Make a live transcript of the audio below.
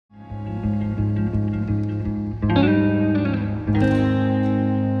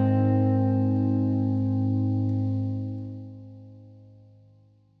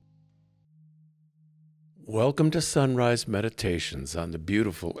Welcome to Sunrise Meditations on the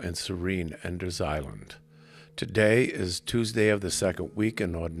beautiful and serene Ender's Island. Today is Tuesday of the second week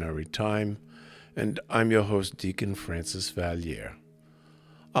in Ordinary Time, and I'm your host, Deacon Francis Valliere.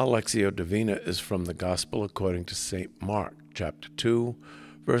 Our Lectio Divina is from the Gospel according to St. Mark, chapter 2,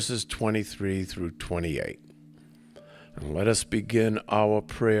 verses 23 through 28. And let us begin our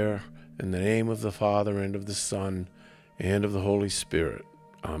prayer in the name of the Father, and of the Son, and of the Holy Spirit.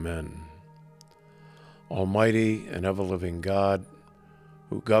 Amen. Almighty and ever-living God,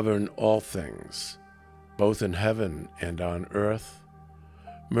 who govern all things, both in heaven and on earth,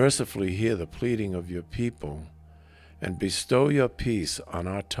 mercifully hear the pleading of your people, and bestow your peace on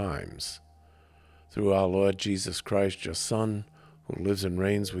our times. Through our Lord Jesus Christ, your Son, who lives and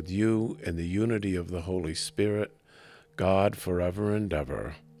reigns with you in the unity of the Holy Spirit, God forever and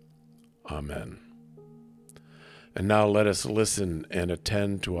ever. Amen. And now let us listen and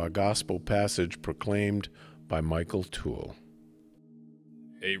attend to our gospel passage proclaimed by Michael Toole.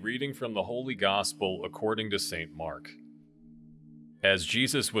 A reading from the Holy Gospel according to St. Mark. As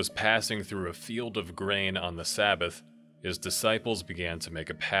Jesus was passing through a field of grain on the Sabbath, his disciples began to make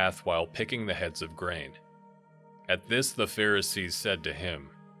a path while picking the heads of grain. At this the Pharisees said to him,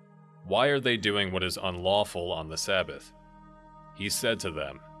 "Why are they doing what is unlawful on the Sabbath?" He said to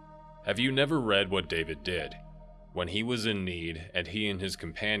them, "Have you never read what David did, when he was in need and he and his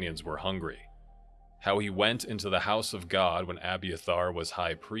companions were hungry? How he went into the house of God when Abiathar was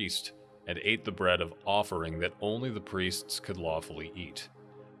high priest and ate the bread of offering that only the priests could lawfully eat,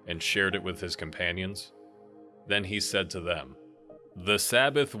 and shared it with his companions? Then he said to them, 'The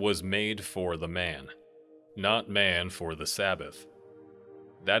Sabbath was made for the man, not man for the Sabbath.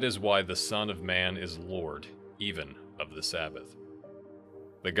 That is why the Son of Man is Lord, even of the Sabbath.'"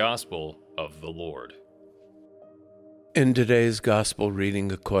 The Gospel of the Lord. In today's gospel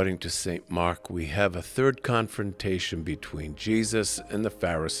reading according to St. Mark, we have a third confrontation between Jesus and the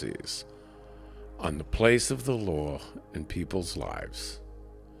Pharisees on the place of the law in people's lives.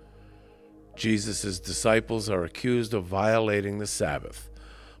 Jesus' disciples are accused of violating the Sabbath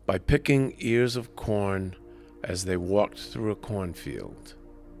by picking ears of corn as they walked through a cornfield.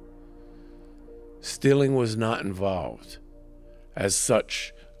 Stealing was not involved. As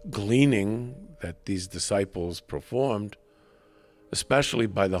such, gleaning that these disciples performed, especially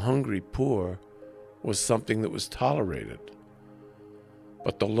by the hungry poor, was something that was tolerated.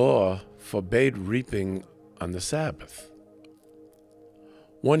 But the law forbade reaping on the Sabbath.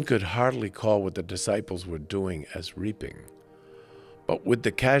 One could hardly call what the disciples were doing as reaping, but with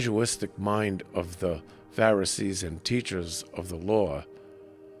the casuistic mind of the Pharisees and teachers of the law,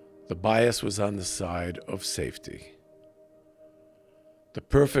 the bias was on the side of safety. The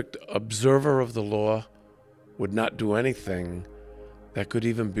perfect observer of the law would not do anything that could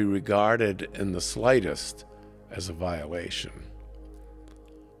even be regarded in the slightest as a violation.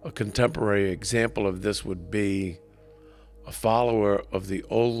 A contemporary example of this would be a follower of the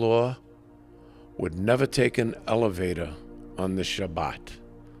old law would never take an elevator on the Shabbat,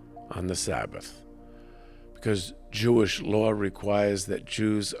 on the Sabbath, because Jewish law requires that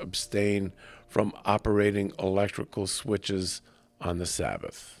Jews abstain from operating electrical switches on the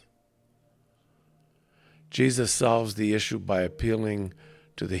Sabbath. Jesus solves the issue by appealing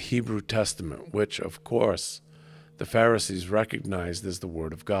to the Hebrew Testament, which, of course, the Pharisees recognized as the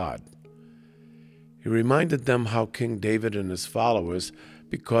Word of God. He reminded them how King David and his followers,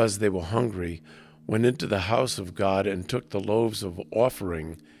 because they were hungry, went into the house of God and took the loaves of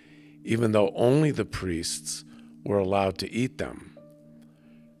offering, even though only the priests were allowed to eat them.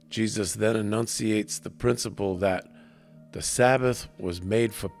 Jesus then enunciates the principle that the Sabbath was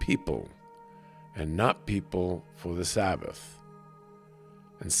made for people, and not people for the Sabbath.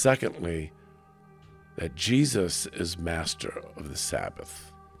 And secondly, that Jesus is master of the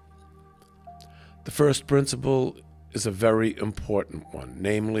Sabbath. The first principle is a very important one,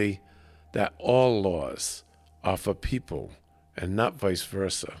 namely that all laws are for people and not vice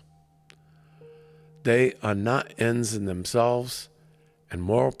versa. They are not ends in themselves, and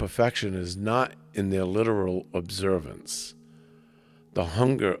moral perfection is not in their literal observance. The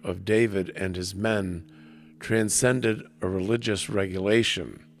hunger of David and his men transcended a religious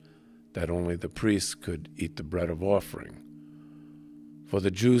regulation that only the priests could eat the bread of offering. For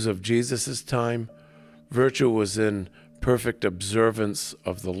the Jews of Jesus' time, virtue was in perfect observance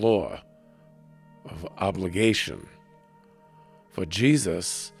of the law, of obligation. For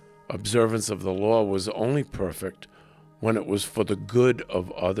Jesus, observance of the law was only perfect when it was for the good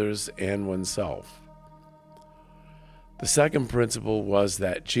of others and oneself. The second principle was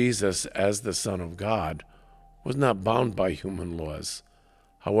that Jesus, as the Son of God, was not bound by human laws,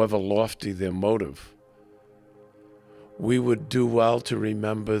 however lofty their motive. we would do well to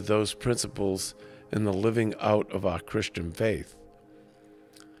remember those principles in the living out of our Christian faith.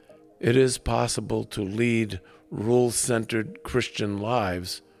 It is possible to lead rule-centered Christian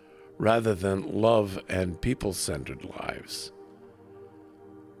lives rather than love and people-centered lives.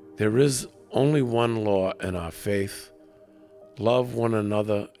 There is only one law in our faith: love one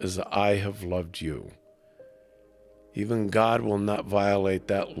another as I have loved you. Even God will not violate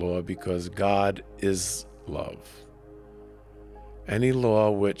that law because God is love. Any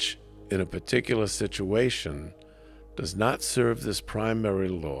law which, in a particular situation, does not serve this primary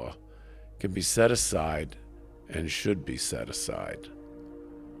law can be set aside and should be set aside.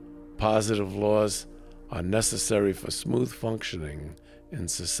 Positive laws are necessary for smooth functioning in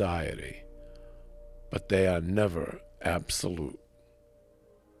society, but they are never absolute.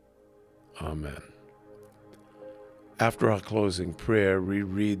 Amen. After our closing prayer,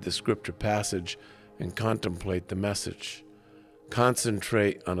 reread the scripture passage and contemplate the message.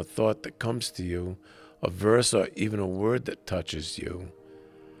 Concentrate on a thought that comes to you, a verse or even a word that touches you,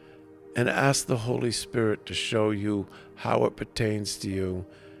 and ask the Holy Spirit to show you how it pertains to you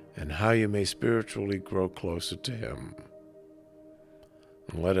and how you may spiritually grow closer to Him.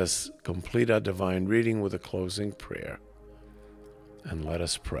 And let us complete our divine reading with a closing prayer. And let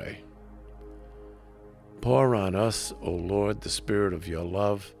us pray. Pour on us, O Lord, the Spirit of your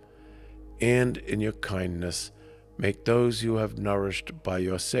love, and in your kindness make those you have nourished by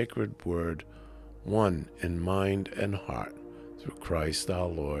your sacred word one in mind and heart, through Christ our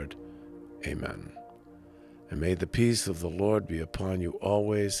Lord. Amen. And may the peace of the Lord be upon you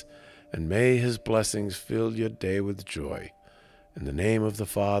always, and may his blessings fill your day with joy. In the name of the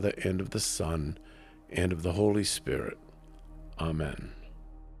Father, and of the Son, and of the Holy Spirit. Amen.